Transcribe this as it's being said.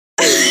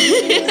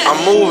I'm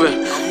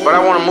moving, but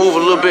I wanna move a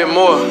little bit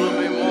more.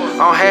 I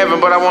don't have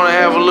it, but I wanna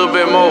have a little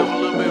bit more.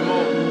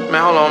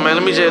 Man, hold on, man.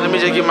 Let me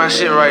just get my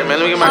shit right, man.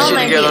 Let me get my shit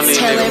together on these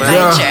niggas,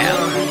 man.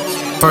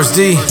 Yeah. First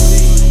D,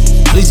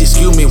 please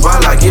excuse me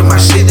while I get my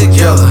shit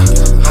together.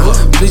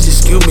 Please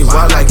excuse me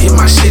while I get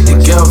my shit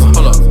together.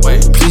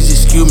 Please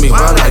excuse me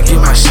while I get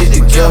my shit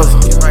together.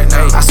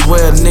 I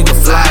swear a nigga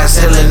fly as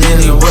hell in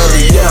any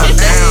weather, yeah.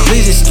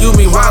 Please excuse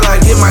me while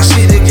I get my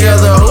shit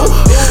together.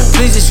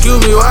 Please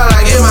excuse me while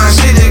I get my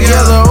shit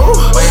together.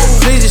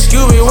 Please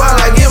excuse me while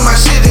I get my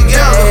shit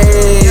together.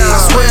 I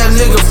swear a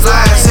nigga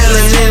fly as hell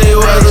in any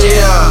weather,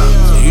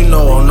 yeah. You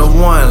know I'm the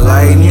one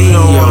like Neo.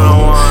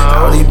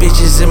 All these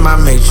bitches in my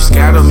matrix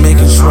got them in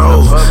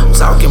control. I'm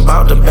talking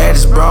about the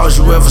baddest bras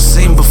you ever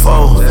seen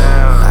before.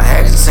 I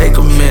had to take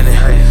a minute.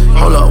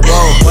 Hold up,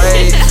 whoa,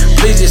 wait.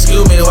 Please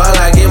excuse me while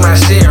I get my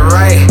shit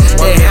right.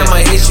 That hammer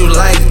hit you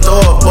like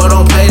Thor, but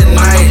don't play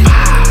tonight.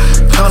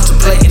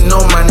 Contemplating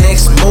on my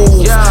next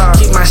move.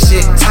 Keep my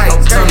shit tight,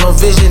 tunnel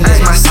vision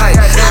is my sight.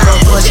 I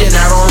don't punch it,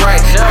 I don't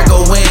write. I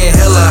go in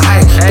hella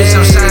hype. Bitch,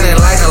 I'm shining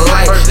like a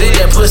light. Leave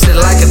that pussy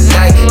like a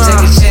dike.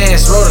 Take a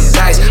chance, roll the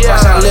dice.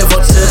 Watch I live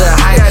up to the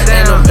hype.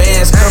 And the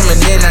band's coming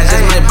in, I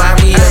just might buy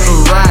me a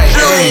new ride.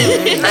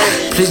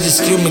 Please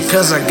excuse me,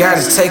 cause I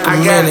gotta take a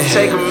minute.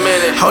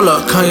 Hold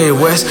up, Kanye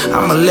West,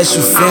 I'ma let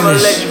you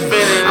finish.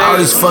 All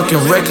these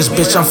fucking records,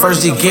 bitch, I'm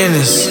first D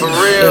Guinness.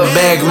 The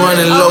bag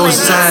running low,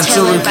 it's time to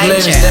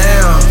replenish.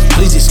 Down.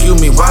 Please excuse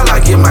me while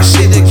I get my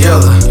shit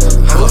together.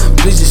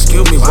 Please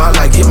excuse me while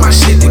I get my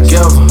shit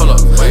together.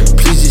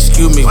 Please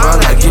excuse me while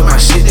I get my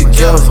shit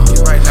together.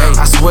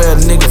 I swear a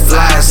nigga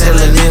fly as hell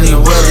in any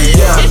weather,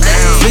 yeah.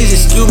 Please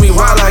excuse me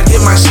while I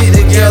get my shit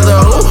together.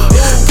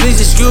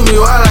 Please excuse me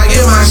while I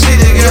get my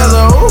shit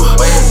together.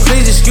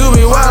 Please excuse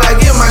me while I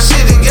get my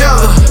shit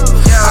together.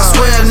 I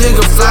swear a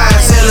nigga fly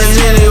as hell in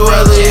any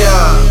weather,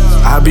 yeah.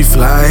 I be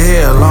flying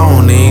here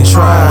alone, ain't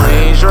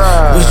trying.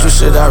 Which one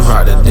should I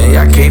ride today?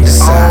 I can't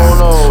decide.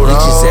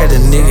 Bitches at a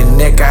nigga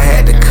neck, I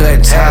had to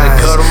cut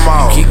ties.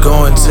 You keep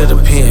going to the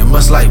pen,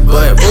 much like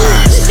butt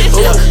pies.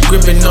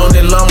 Gripping on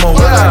the llama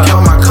while I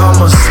count my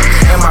commas.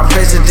 And my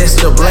president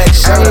still black,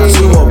 shout out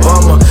to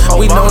Obama.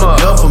 We know the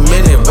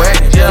government is whack,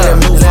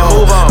 let's move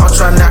on. I'm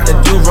trying not to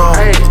do wrong,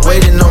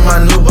 waiting on my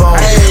newborn.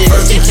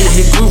 First you get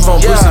hit groove on,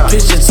 push a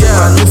picture to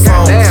my new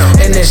phone.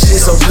 And that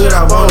shit so good,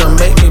 I wanna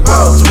make me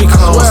ball 3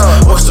 clones.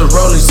 Watch the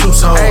rolling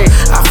two-tone,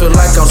 I feel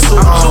like I'm too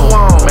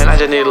on. Man, I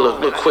just need a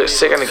little quick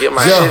second to get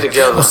my shit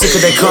together. I'm sick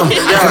of they come, I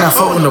cannot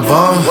fuck with the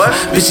bomb.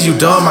 Bitch, you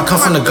dumb, I come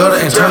from the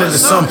gutter and turn it to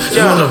something.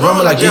 You wanna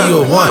rumble, I give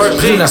you a one.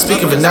 Please not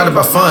speak of it, not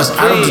about funds.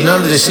 I don't do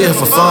none of this shit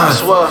for fun.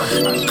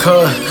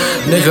 Cuz,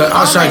 nigga,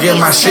 I'm trying to get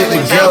my shit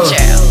together.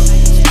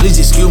 Please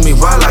excuse me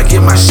while I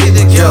get my shit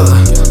together.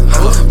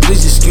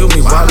 Please excuse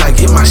me while I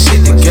get my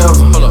shit together.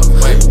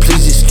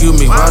 Please excuse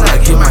me while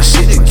I get my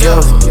shit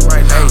together.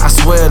 I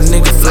swear a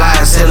nigga fly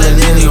as hell in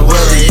any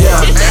weather,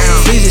 yeah.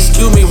 Please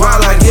excuse me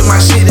while I get my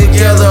shit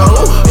together.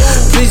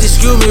 Please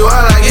excuse me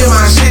while I get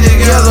my shit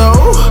together.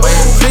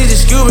 Please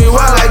excuse me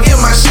while I get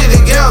my shit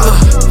together.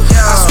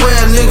 I swear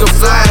a nigga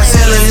fly as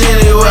hell in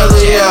any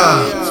weather,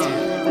 yeah.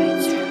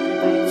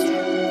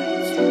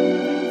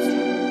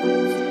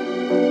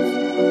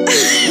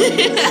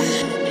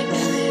 Yeah.